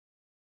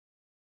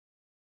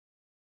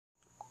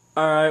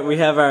Alright, we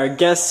have our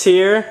guests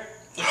here,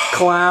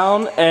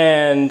 Clown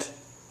and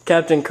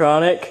Captain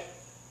Chronic.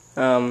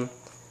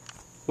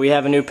 We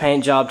have a new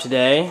paint job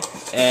today,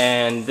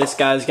 and this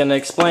guy's gonna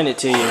explain it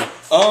to you.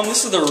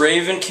 This is the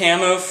Raven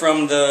Camo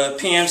from the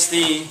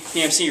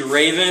PMC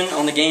Raven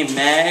on the game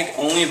m.a.g,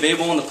 only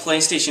available on the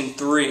PlayStation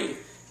 3.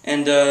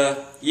 And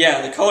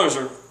yeah, the colors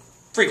are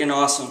freaking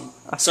awesome.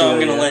 So I'm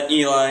gonna let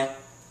Eli,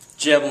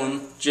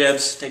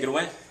 Jebs, take it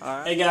away.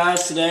 Alright. Hey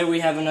guys, today we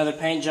have another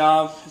paint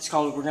job. It's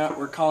called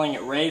we're calling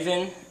it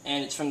Raven,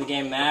 and it's from the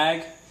game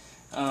m.a.g.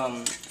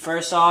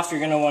 First off, you're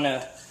gonna want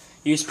to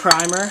use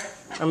primer.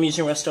 I'm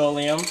using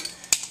Rust-Oleum.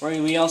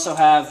 We also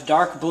have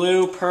dark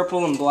blue,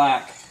 purple, and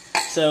black.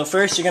 So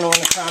first, you're gonna want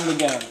to prime the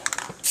gun.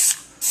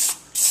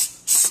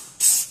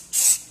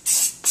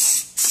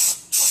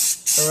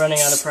 We're running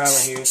out of primer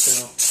here,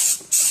 so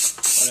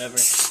whatever.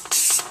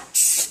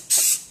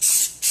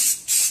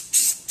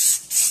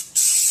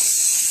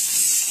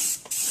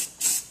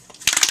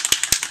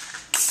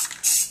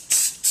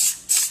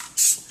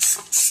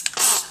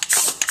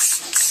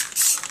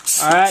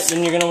 Alright,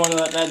 then you're going to want to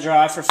let that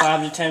dry for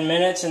 5 to 10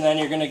 minutes, and then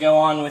you're going to go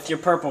on with your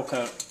purple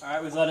coat.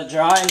 Alright, we've let it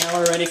dry, and now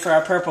we're ready for our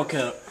purple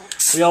coat.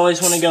 We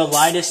always want to go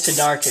lightest to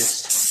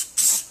darkest.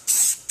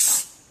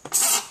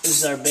 This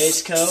is our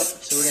base coat,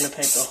 so we're going to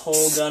paint the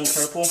whole gun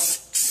purple.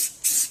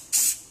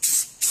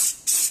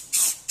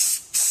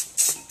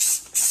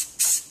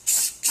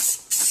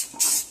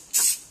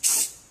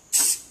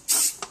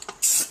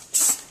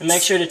 And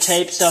make sure to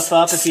tape stuff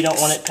up if you don't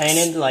want it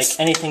painted, like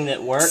anything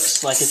that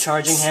works, like a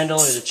charging handle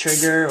or the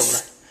trigger or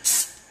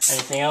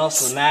anything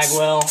else, the mag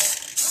well.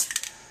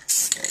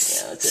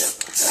 Yeah, that's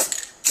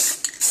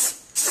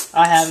it.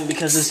 I haven't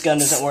because this gun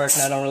doesn't work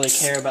and I don't really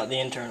care about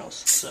the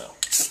internals. So,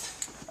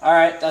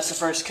 alright, that's the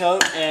first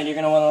coat, and you're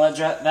going to want to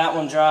let that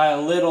one dry a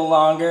little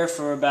longer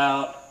for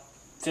about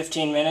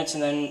 15 minutes,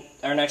 and then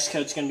our next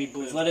coat's going to be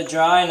blue. Let it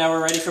dry, and now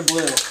we're ready for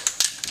blue.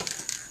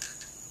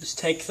 Just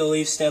take the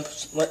leaf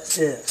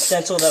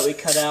stencil that we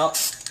cut out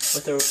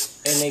with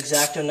an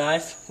X-Acto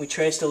knife. We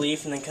traced a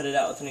leaf and then cut it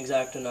out with an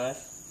X-Acto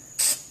knife.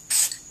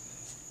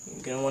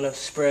 You're going to want to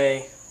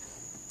spray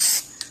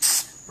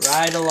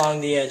right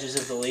along the edges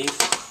of the leaf.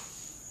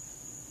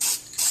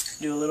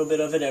 Do a little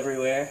bit of it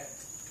everywhere.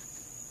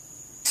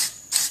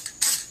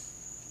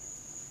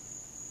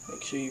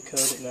 Make sure you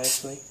coat it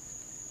nicely.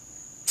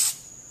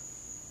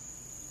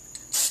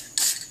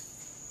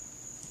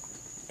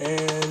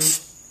 And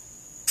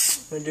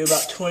I'm going to do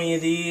about 20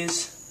 of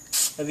these,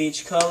 of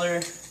each color,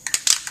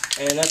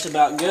 and that's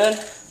about good.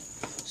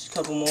 Just a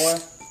couple more.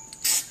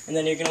 And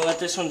then you're going to let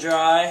this one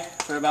dry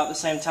for about the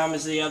same time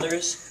as the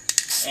others,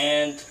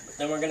 and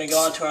then we're going to go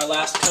on to our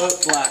last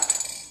coat, black.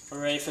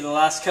 We're ready for the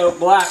last coat,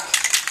 black.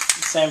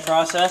 Same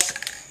process,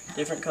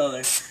 different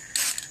colors.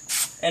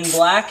 And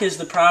black is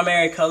the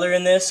primary color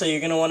in this, so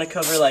you're going to want to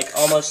cover like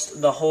almost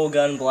the whole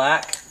gun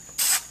black.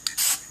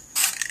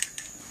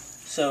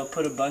 So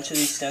put a bunch of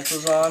these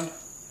stencils on.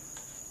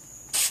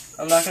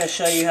 I'm not going to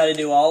show you how to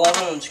do all of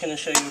them, I'm just going to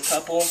show you a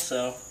couple,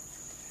 so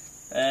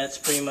that's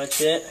pretty much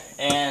it.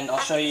 And I'll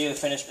show you the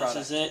finished product.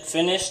 This is it,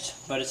 finished,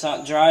 but it's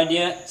not dried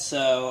yet,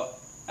 so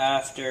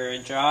after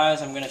it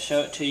dries, I'm going to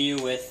show it to you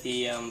with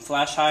the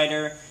flash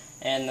hider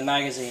and the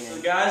magazine.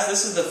 So guys,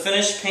 this is the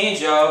finished paint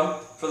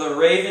job for the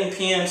Raven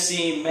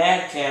PMC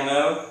m.a.g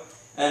camo,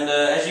 and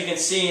as you can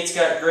see, it's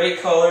got great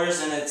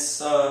colors, and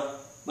it's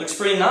looks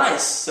pretty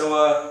nice.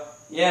 So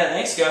yeah,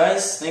 thanks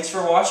guys, thanks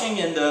for watching,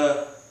 and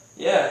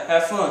yeah,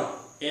 have fun.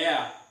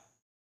 Yeah.